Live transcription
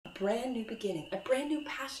brand new beginning, a brand new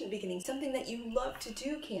passionate beginning, something that you love to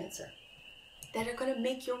do, Cancer, that are going to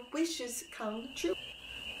make your wishes come true.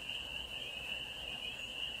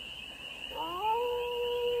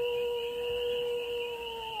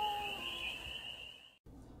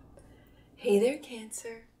 Hey there,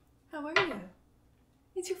 Cancer. How are you?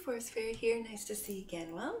 It's your Forest Fairy here. Nice to see you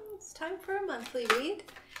again. Well, it's time for a monthly read,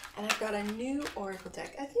 and I've got a new Oracle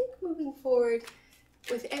deck. I think moving forward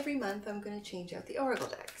with every month, I'm going to change out the Oracle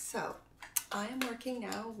deck. So I am working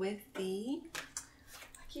now with I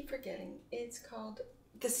keep forgetting, it's called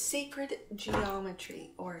the Sacred Geometry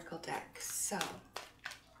Oracle deck. So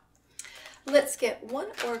let's get one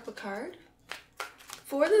Oracle card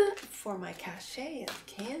for my cachet of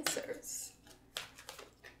Cancers.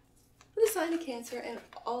 For the sign of Cancer and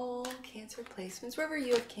all Cancer placements, wherever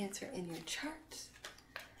you have Cancer in your chart.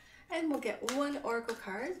 And we'll get one Oracle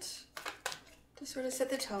card to sort of set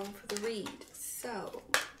the tone for the read. So,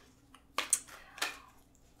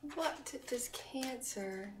 what does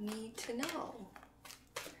Cancer need to know?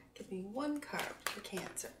 Give me one card for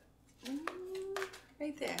Cancer.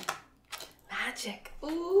 Right there. Magic.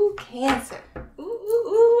 Ooh, Cancer. Ooh, ooh,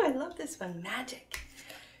 ooh, I love this one. Magic.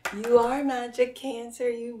 You are magic, Cancer.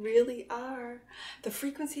 You really are. The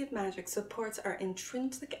frequency of magic supports our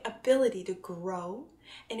intrinsic ability to grow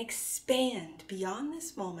and expand beyond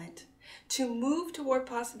this moment, to move toward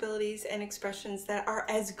possibilities and expressions that are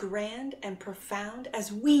as grand and profound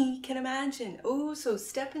as we can imagine. Oh, so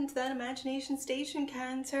step into that imagination station,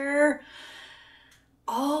 Cancer.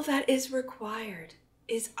 All that is required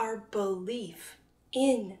is our belief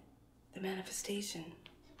in the manifestation.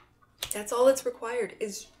 That's all that's required,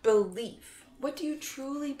 is belief. What do you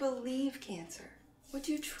truly believe, Cancer? What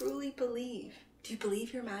do you truly believe? Do you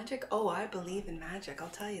believe you're magic? Oh, I believe in magic, I'll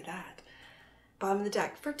tell you that. Bottom of the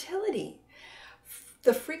deck, fertility.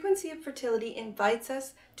 The frequency of fertility invites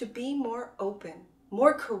us to be more open,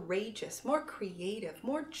 more courageous, more creative,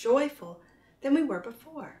 more joyful than we were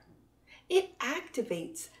before. It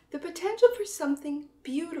activates the potential for something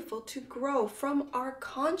beautiful to grow from our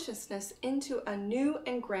consciousness into a new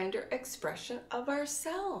and grander expression of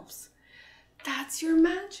ourselves. That's your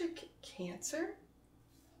magic, Cancer.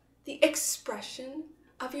 The expression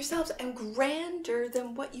of yourselves, and grander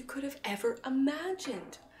than what you could have ever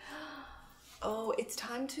imagined. Oh, it's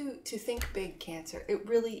time to think big, Cancer. It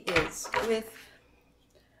really is. I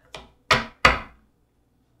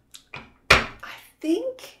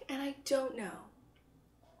think, and I don't know.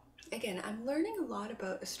 Again, I'm learning a lot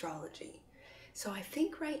about astrology. So I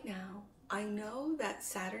think right now, I know that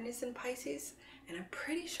Saturn is in Pisces, and I'm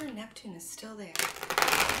pretty sure Neptune is still there.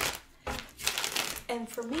 And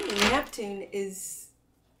for me, Neptune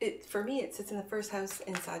for me, it sits in the first house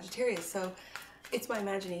in Sagittarius. So it's my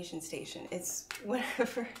imagination station. It's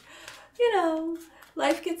whenever,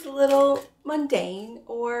 life gets a little mundane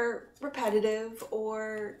or repetitive,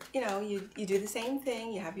 or, you do the same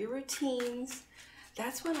thing, you have your routines.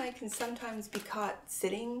 That's when I can sometimes be caught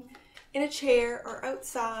sitting in a chair or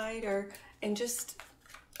outside or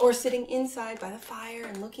sitting inside by the fire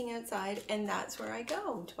and looking outside, and that's where I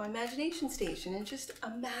go to my imagination station and just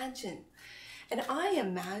imagine. And I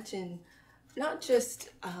imagine not just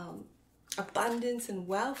abundance and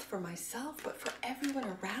wealth for myself, but for everyone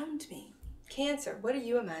around me. Cancer, what are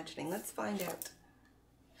you imagining? Let's find out.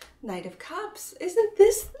 Knight of Cups. Isn't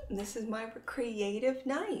this is my creative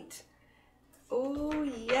night. Oh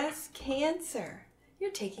yes, Cancer.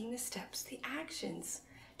 You're taking the steps, the actions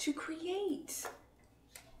to create.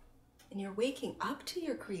 And you're waking up to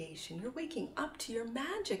your creation. You're waking up to your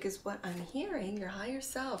magic is what I'm hearing. Your higher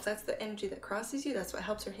self. That's the energy that crosses you. That's what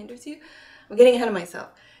helps or hinders you. I'm getting ahead of myself.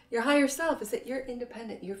 Your higher self is that you're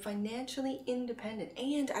independent. You're financially independent.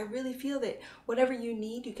 And I really feel that whatever you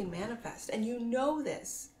need, you can manifest. And you know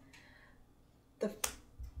this.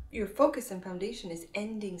 Your focus and foundation is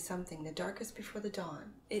ending something, the darkest before the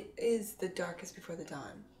dawn. It is the darkest before the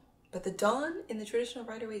dawn. But the dawn in the traditional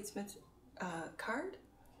Rider-Waite-Smith card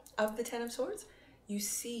of the Ten of Swords, you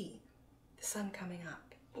see the sun coming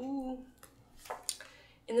up. Ooh.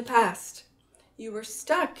 In the past, you were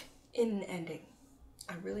stuck in an ending.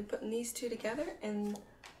 I'm really putting these two together. And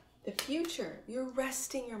the future, you're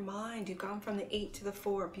resting your mind. You've gone from the 8 to the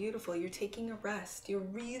 4. Beautiful. You're taking a rest. You're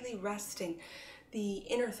really resting the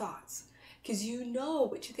inner thoughts, because you know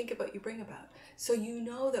what you think about, you bring about. So you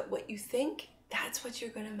know that what you think, that's what you're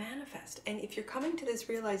going to manifest. And if you're coming to this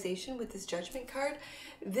realization with this Judgment card,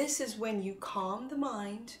 this is when you calm the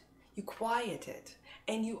mind, you quiet it,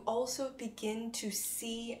 and you also begin to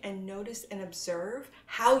see and notice and observe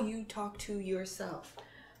how you talk to yourself.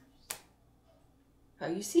 How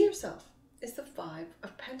you see yourself is the 5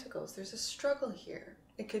 of Pentacles. There's a struggle here.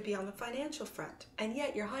 It could be on the financial front. And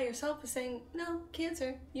yet your higher self is saying, no,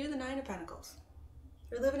 Cancer, you're the Nine of Pentacles.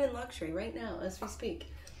 You're living in luxury right now as we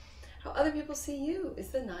speak. How other people see you is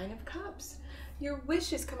the Nine of Cups. Your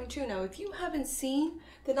wish is coming true. Now, if you haven't seen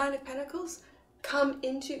the Nine of Pentacles come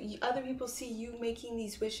into, other people see you making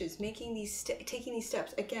these wishes, making these, taking these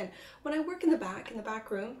steps. Again, when I work in the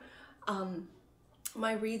back room,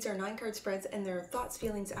 my reads are 9-card spreads, and they're thoughts,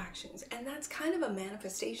 feelings, actions. And that's kind of a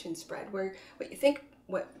manifestation spread where what you think,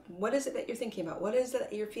 what is it that you're thinking about? What is it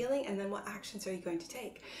that you're feeling? And then what actions are you going to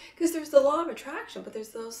take? Because there's the law of attraction, but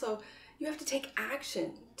there's also, you have to take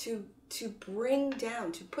action to bring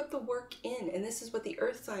down, to put the work in. And this is what the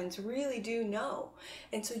earth signs really do know.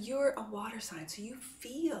 And so you're a water sign, so you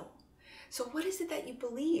feel. So what is it that you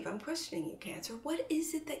believe? I'm questioning you, Cancer. What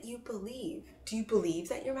is it that you believe? Do you believe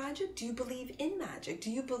that you're magic? Do you believe in magic?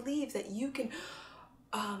 Do you believe that you can,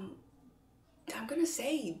 I'm going to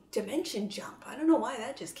say dimension jump. I don't know why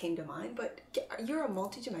that just came to mind, but you're a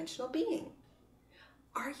multidimensional being.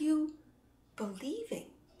 Are you believing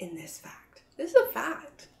in this fact? This is a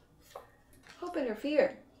fact. Hope and or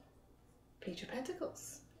fear. Page of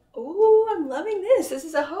Pentacles. Oh, I'm loving this. This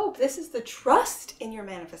is a hope. This is the trust in your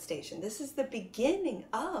manifestation. This is the beginning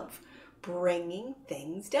of bringing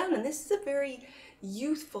things down. And this is a very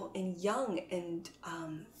youthful and young and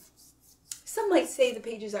some might say the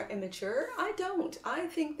pages are immature. I don't. I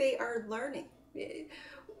think they are learning.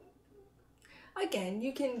 Again,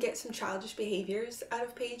 you can get some childish behaviors out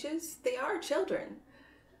of pages. They are children.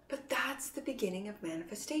 But that's the beginning of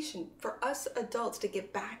manifestation. For us adults to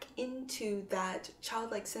get back into that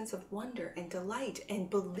childlike sense of wonder and delight and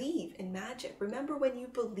believe in magic. Remember when you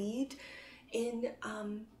believed in,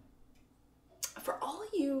 for all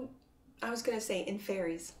you, I was going to say in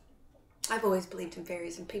fairies. I've always believed in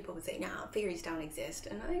fairies, and people would say, nah, fairies don't exist.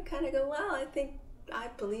 And I kind of go, well, I think I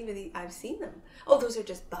believe it. I've seen them. Oh, those are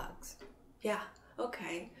just bugs. Yeah,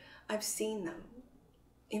 okay. I've seen them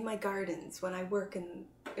in my gardens when I work,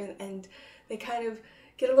 and they kind of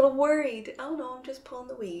get a little worried. Oh no, I'm just pulling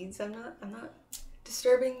the weeds. I'm not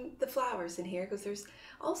disturbing the flowers in here, because there's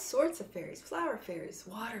all sorts of fairies. Flower fairies,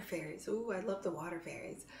 water fairies. Ooh, I love the water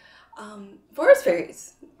fairies. Forest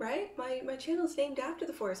fairies, right? My channel is named after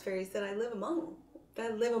the forest fairies that I live among,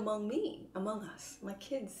 that live among me, among us, my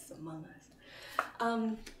kids among us.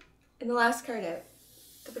 And the last card out,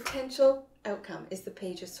 the potential outcome is the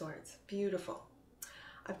Page of Swords. Beautiful.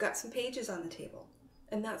 I've got some pages on the table,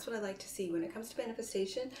 and that's what I like to see when it comes to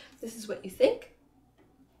manifestation. This is what you think.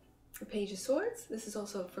 The Page of Swords. This is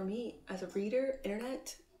also for me as a reader,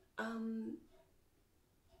 internet,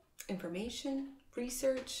 information,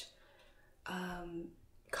 research,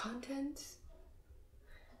 content.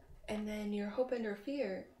 And then your hope and or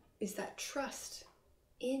fear is that trust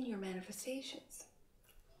in your manifestations.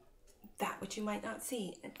 That which you might not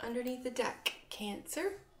see. And underneath the deck,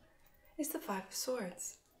 Cancer, is the Five of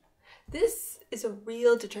Swords. This is a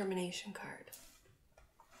real determination card.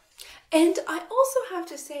 And I also have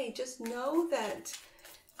to say, just know that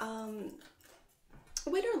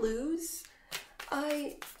win or lose,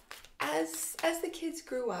 as the kids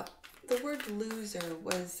grew up, the word loser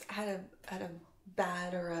had a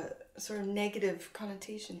bad or a sort of negative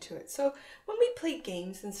connotation to it. So when we played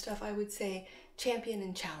games and stuff, I would say champion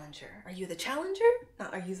and challenger. Are you the challenger?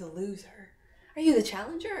 Not are you the loser? Are you the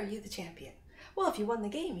challenger? Or are you the champion? Well, if you won the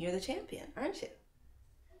game, you're the champion, aren't you?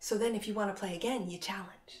 So then if you want to play again, you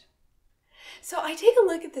challenge. So I take a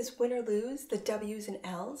look at this win or lose, the W's and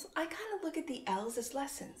L's. I kind of look at the L's as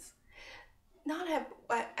lessons. Not have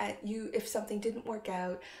at you, if something didn't work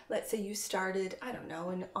out, let's say you started, I don't know,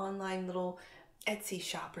 an online little Etsy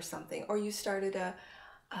shop or something, or you started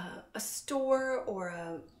a store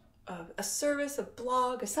or a service, a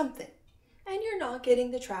blog, or something, and you're not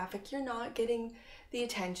getting the traffic, you're not getting the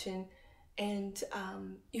attention, and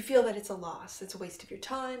you feel that it's a loss, it's a waste of your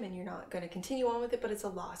time, and you're not going to continue on with it, but it's a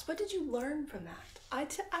loss. What did you learn from that? I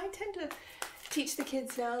tend to teach the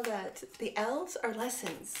kids now that the L's are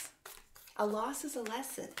lessons. A loss is a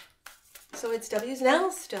lesson. So it's W's and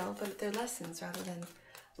L's still, but they're lessons rather than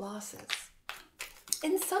losses.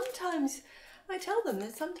 And sometimes, I tell them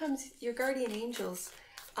that sometimes your guardian angels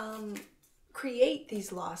create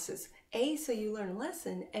these losses. A, so you learn a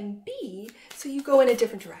lesson, and B, so you go in a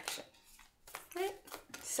different direction. Right?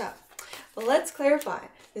 So, let's clarify.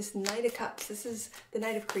 This Knight of Cups, this is the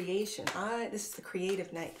Knight of Creation. This is the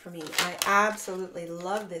creative Knight for me. I absolutely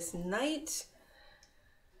love this Knight.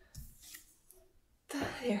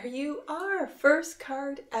 There you are. First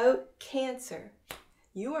card out, Cancer.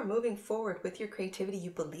 You are moving forward with your creativity.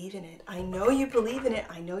 You believe in it. I know you believe in it.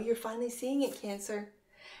 I know you're finally seeing it, Cancer.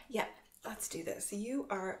 Yeah, let's do this. You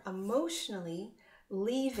are emotionally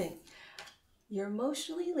leaving. You're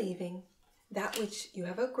emotionally leaving that which you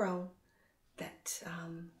have outgrown, that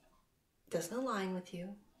doesn't align with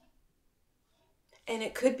you. And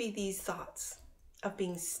it could be these thoughts of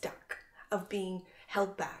being stuck, of being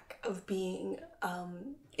held back, of being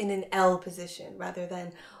in an L position, rather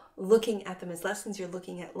than looking at them as lessons. You're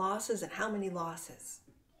looking at losses, and how many losses,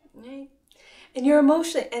 right? And you're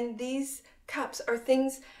emotionally, and these cups are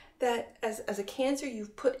things that as a Cancer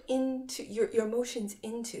you've put into your emotions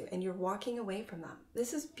into, and you're walking away from them.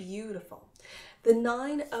 This is beautiful. The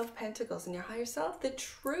 9 of Pentacles in your higher self, the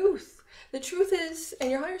truth is,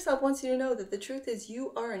 and your higher self wants you to know that the truth is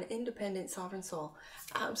you are an independent sovereign soul.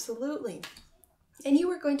 Absolutely. And you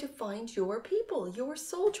are going to find your people, your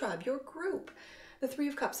soul tribe, your group. The 3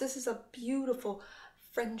 of Cups, this is a beautiful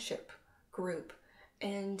friendship group.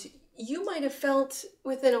 And you might have felt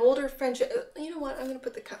with an older friendship, you know what, I'm going to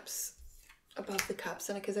put the cups above the cups,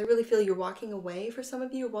 and because I really feel you're walking away. For some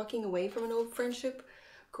of you, you're walking away from an old friendship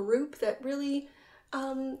group that really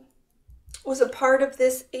was a part of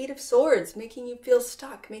this 8 of Swords, making you feel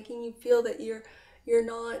stuck, making you feel that you're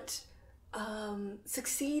not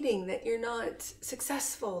succeeding, that you're not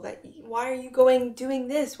successful, that why are you doing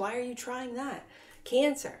this? Why are you trying that?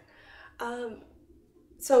 Cancer.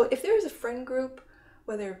 So if there is a friend group,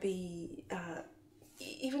 whether it be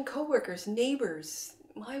even coworkers, neighbors,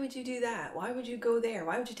 why would you do that? Why would you go there?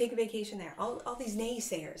 Why would you take a vacation there? All these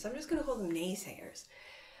naysayers. I'm just going to call them naysayers.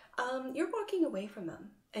 You're walking away from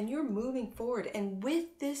them and you're moving forward. And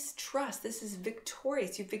with this trust, this is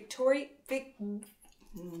victorious. You're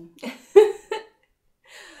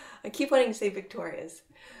I keep wanting to say victorious.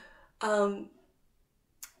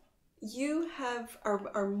 You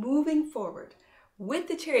are moving forward with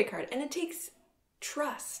the Chariot card, and it takes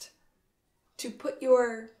trust to put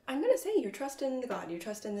your trust in the God, your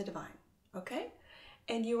trust in the divine, okay?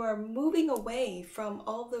 And you are moving away from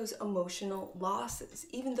all those emotional losses,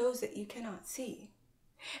 even those that you cannot see.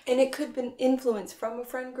 And it could have been influenced from a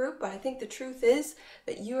friend group, but I think the truth is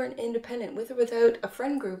that you're an independent. With or without a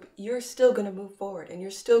friend group, you're still going to move forward, and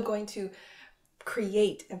you're still going to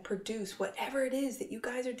create and produce whatever it is that you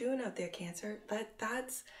guys are doing out there, Cancer. But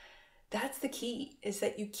that's the key, is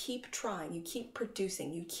that you keep trying, you keep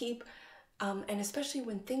producing, you keep, and especially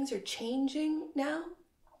when things are changing now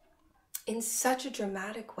in such a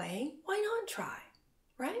dramatic way, why not try,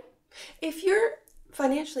 right? If you're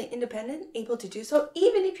financially independent, able to do so,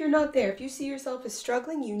 even if you're not there, if you see yourself as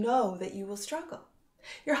struggling, you know that you will struggle.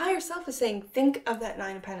 Your higher self is saying, think of that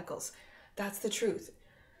 9 of Pentacles. That's the truth.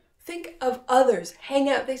 Think of others. Hang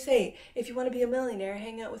out. They say, if you want to be a millionaire,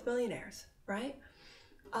 hang out with millionaires, right?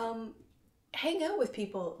 Hang out with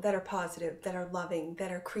people that are positive, that are loving,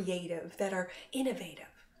 that are creative, that are innovative.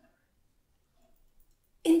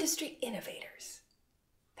 Industry innovators.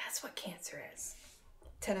 That's what Cancer is.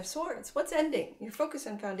 10 of Swords. What's ending? You're focused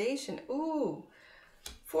on foundation. Ooh.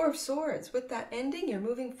 4 of Swords. With that ending, you're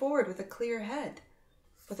moving forward with a clear head,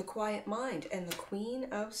 with a quiet mind. And the Queen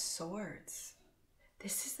of Swords.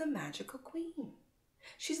 This is the magical queen.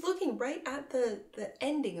 She's looking right at the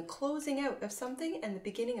ending, a closing out of something and the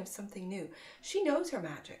beginning of something new. She knows her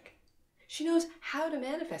magic. She knows how to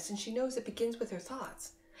manifest, and she knows it begins with her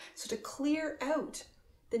thoughts. So to clear out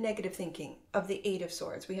the negative thinking of the 8 of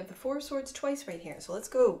Swords, we have the 4 of Swords twice right here. So let's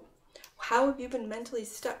go. How have you been mentally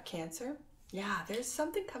stuck, Cancer? Yeah, there's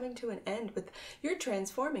something coming to an end with, you're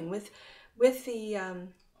transforming with the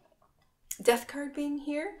Death card being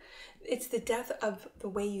here. It's the death of the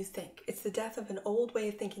way you think. It's the death of an old way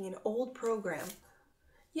of thinking, an old program.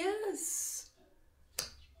 Yes.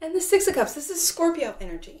 And the 6 of Cups, this is Scorpio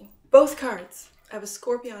energy. Both cards have a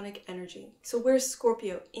scorpionic energy. So where's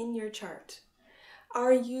Scorpio in your chart?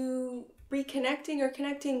 Are you reconnecting or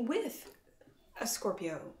connecting with a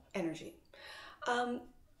Scorpio energy?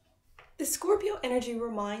 The Scorpio energy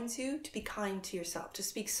reminds you to be kind to yourself, to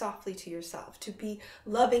speak softly to yourself, to be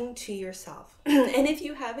loving to yourself. And if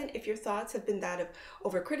you haven't, if your thoughts have been that of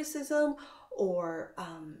over-criticism or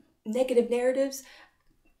negative narratives,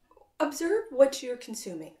 observe what you're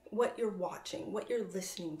consuming, what you're watching, what you're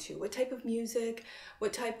listening to, what type of music,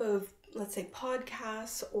 what type of, let's say,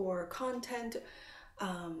 podcasts or content,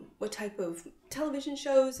 what type of television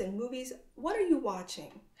shows and movies, what are you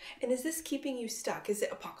watching? And is this keeping you stuck? Is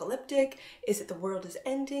it apocalyptic? Is it the world is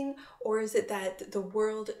ending? Or is it that the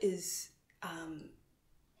world is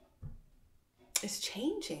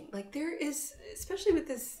changing? Like there is, especially with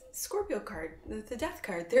this Scorpio card, the Death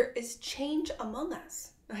card, there is change among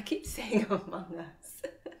us. I keep saying among us.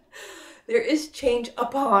 There is change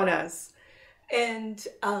upon us. And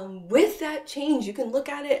with that change, you can look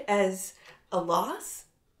at it as a loss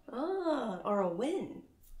or a win.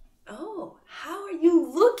 Oh, how are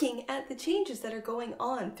you looking at the changes that are going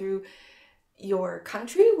on through your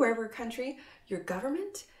country, wherever country, your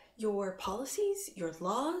government, your policies, your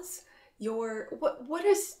laws, your what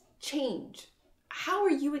has changed? How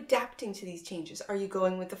are you adapting to these changes? Are you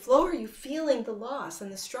going with the flow? Or are you feeling the loss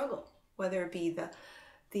and the struggle? Whether it be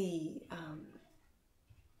the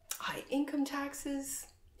high income taxes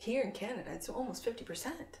here in Canada, it's almost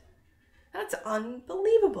 50%. That's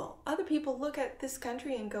unbelievable. Other people look at this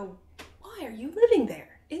country and go, why are you living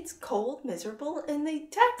there? It's cold, miserable, and they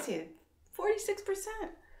tax you 46%.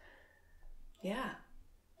 Yeah.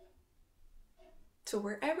 So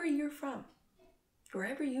wherever you're from,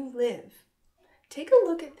 wherever you live, take a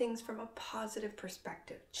look at things from a positive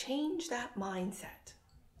perspective. Change that mindset.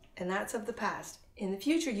 And that's of the past. In the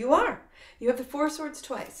future, you are. You have the Four Swords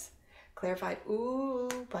twice. Clarified,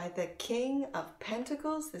 ooh, by the King of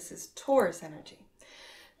Pentacles. This is Taurus energy.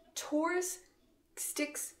 Taurus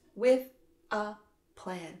sticks with a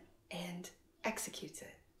plan and executes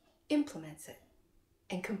it, implements it,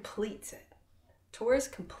 and completes it. Taurus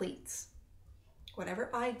completes.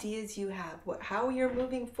 Whatever ideas you have, how you're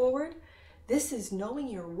moving forward, this is knowing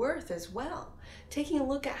your worth as well. Taking a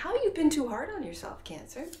look at how you've been too hard on yourself,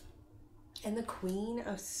 Cancer. And the Queen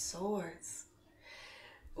of Swords.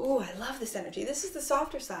 Oh, I love this energy. This is the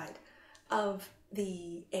softer side of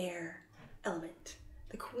the air element.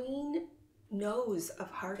 The Queen knows of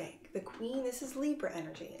heartache. The Queen, this is Libra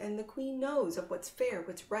energy, and the Queen knows of what's fair,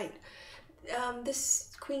 what's right.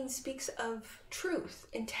 This Queen speaks of truth,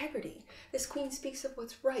 integrity. This Queen speaks of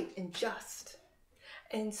what's right and just.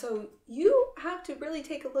 And so you have to really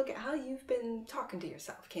take a look at how you've been talking to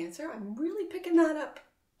yourself, Cancer. I'm really picking that up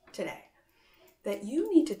today. That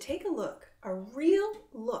you need to take a look, a real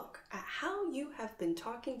look at how you have been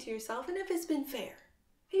talking to yourself and if it's been fair.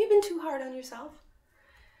 Have you been too hard on yourself?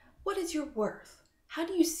 What is your worth? How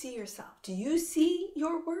do you see yourself? Do you see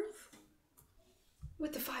your worth?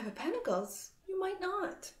 With the Five of Pentacles, you might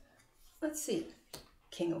not. Let's see.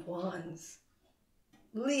 King of Wands.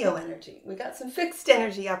 Leo energy. We got some fixed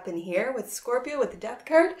energy up in here with Scorpio with the Death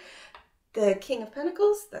card. The King of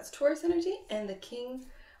Pentacles, that's Taurus energy, and the King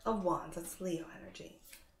of Wands, that's Leo energy.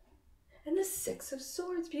 And the Six of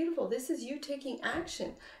Swords, beautiful. This is you taking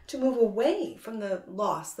action to move away from the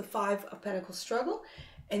loss, the Five of Pentacles struggle,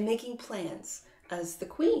 and making plans. As the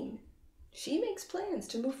Queen, she makes plans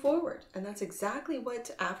to move forward. And that's exactly what,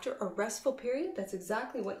 after a restful period, that's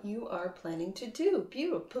exactly what you are planning to do.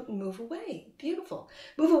 Beautiful. Move away. Beautiful.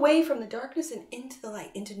 Move away from the darkness and into the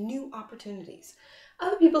light, into new opportunities.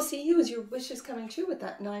 Other people see you as your wishes coming true with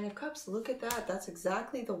that Nine of Cups. Look at that. That's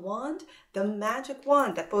exactly the wand, the magic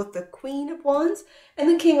wand that both the Queen of Wands and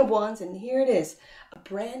the King of Wands, and here it is, a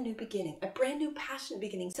brand new beginning, a brand new passionate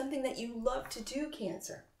beginning, something that you love to do,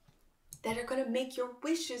 Cancer, that are going to make your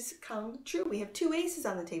wishes come true. We have two aces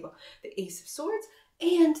on the table, the Ace of Swords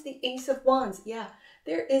and the Ace of Wands. Yeah,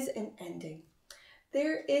 there is an ending.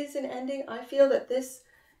 There is an ending. I feel that this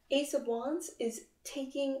Ace of Wands is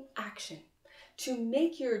taking action to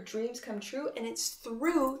make your dreams come true, and it's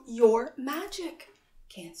through your magic,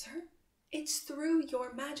 Cancer. It's through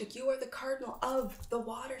your magic. You are the cardinal of the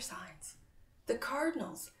water signs. The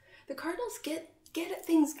cardinals. The cardinals get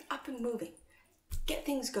things up and moving, get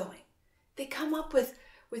things going. They come up with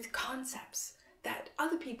concepts that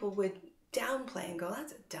other people would downplay and go,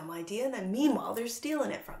 that's a dumb idea, and then meanwhile they're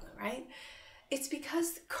stealing it from them, right? It's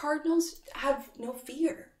because cardinals have no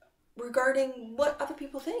fear regarding what other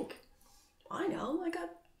people think. I know, I got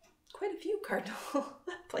quite a few cardinal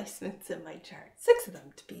placements in my chart. 6 of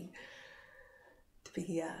them to be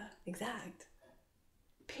exact.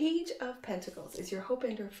 Page of Pentacles is your hope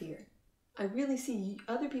and your fear. I really see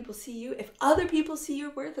other people see you. If other people see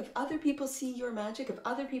your worth, if other people see your magic, if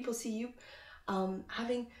other people see you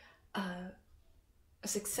having a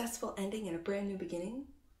successful ending and a brand new beginning,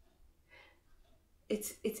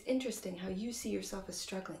 it's interesting how you see yourself as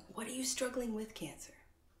struggling. What are you struggling with, Cancer?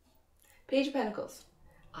 Page of Pentacles.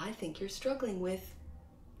 I think you're struggling with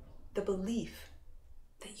the belief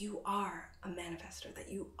that you are a manifestor, that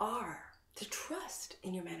you are to trust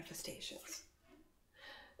in your manifestations.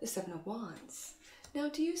 The Seven of Wands. Now,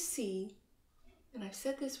 do you see, and I've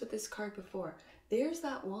said this with this card before, there's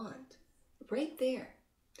that wand right there,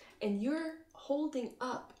 and you're holding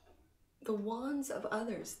up the wands of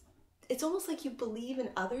others. It's almost like you believe in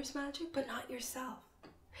others' magic, but not yourself.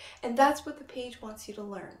 And that's what the page wants you to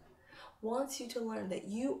learn. Wants you to learn that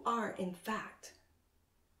you are, in fact,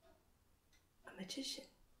 a magician.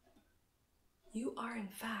 You are, in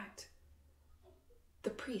fact,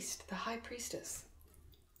 the priest, the high priestess.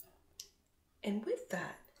 And with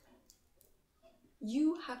that,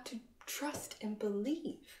 you have to trust and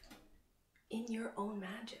believe in your own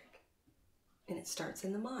magic. And it starts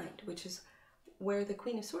in the mind, which is where the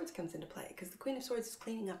Queen of Swords comes into play, because the Queen of Swords is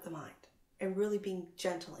cleaning up the mind and really being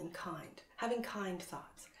gentle and kind, having kind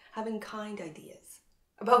thoughts, having kind ideas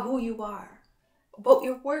about who you are, about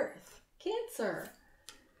your worth. Cancer.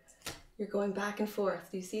 You're going back and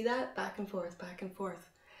forth. Do you see that? Back and forth, back and forth.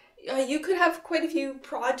 You could have quite a few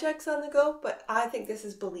projects on the go, but I think this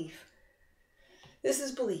is belief. This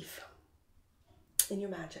is belief in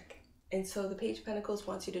your magic. And so the Page of Pentacles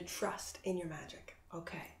wants you to trust in your magic.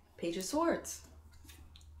 Okay. Page of Swords.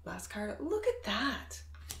 Last card. Look at that.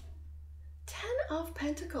 10 of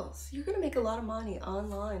Pentacles. You're going to make a lot of money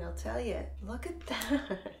online, I'll tell you. Look at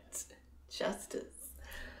that. Justice.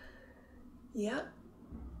 Yep.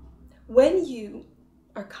 When you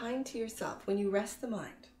are kind to yourself, when you rest the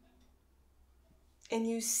mind, and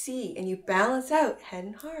you see and you balance out head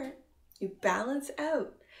and heart, you balance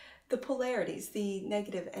out the polarities, the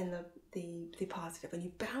negative and the positive, and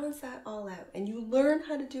you balance that all out, and you learn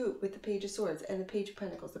how to do it with the Page of Swords and the Page of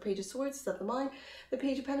Pentacles. The Page of Swords is of the mind. The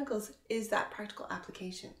Page of Pentacles is that practical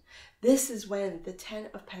application. This is when the 10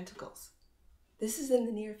 of Pentacles, this is in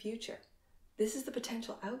the near future. This is the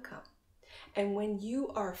potential outcome. And when you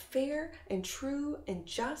are fair and true and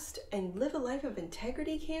just and live a life of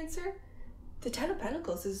integrity, Cancer, the 10 of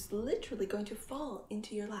Pentacles is literally going to fall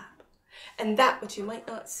into your lap. And that which you might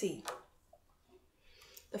not see.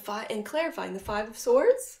 And clarifying, the 5 of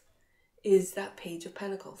Swords is that Page of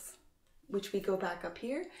Pentacles, which we go back up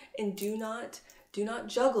here, and do not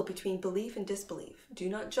juggle between belief and disbelief. Do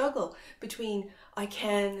not juggle between I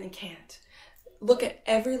can and can't. Look at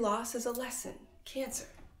every loss as a lesson. Cancer.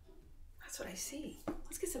 That's what I see.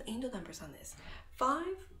 Let's get some angel numbers on this. 5,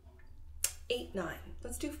 8, 9.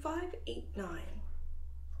 Let's do 5, 8, 9.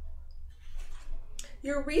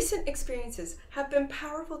 Your recent experiences have been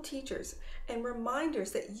powerful teachers and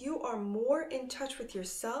reminders that you are more in touch with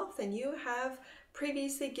yourself than you have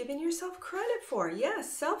previously given yourself credit for.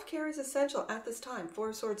 Yes, self-care is essential at this time. 4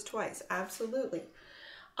 of Swords twice. Absolutely.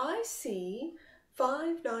 I see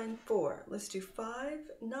 5, 9, 4. Let's do 5,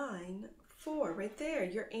 9, 4 right there.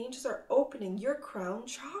 Your angels are opening your crown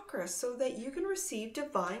chakra so that you can receive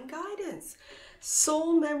divine guidance.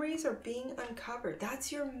 Soul memories are being uncovered.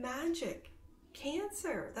 That's your magic.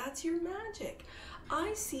 Cancer, that's your magic.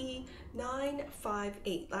 I see 9, 5,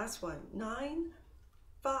 8. Last one. 9,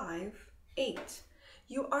 5, 8.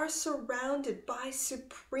 You are surrounded by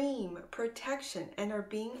supreme protection and are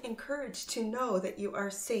being encouraged to know that you are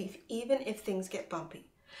safe even if things get bumpy.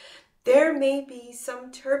 There may be some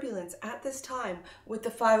turbulence at this time with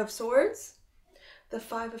the 5 of Swords, the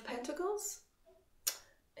 5 of Pentacles,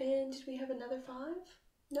 and did we have another 5?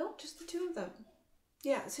 No, just the 2 of them.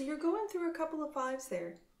 Yeah, so you're going through a couple of 5s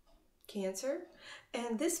there, Cancer,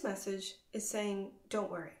 and this message is saying, don't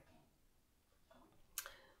worry.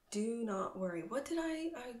 Do not worry. What did I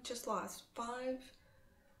just lost? 5,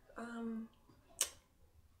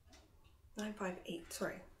 9, 5, 8,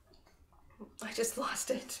 sorry. I just lost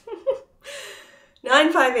it.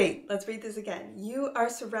 9, 5, 8. Let's read this again. You are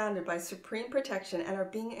surrounded by supreme protection and are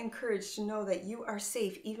being encouraged to know that you are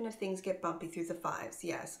safe even if things get bumpy through the 5s.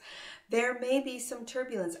 Yes. There may be some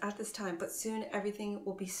turbulence at this time, but soon everything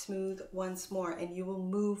will be smooth once more and you will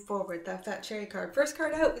move forward. That's that cherry card. First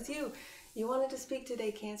card out was you. You wanted to speak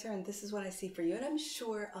today, Cancer, and this is what I see for you. And I'm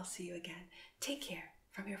sure I'll see you again. Take care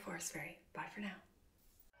from your Forest Fairy. Bye for now.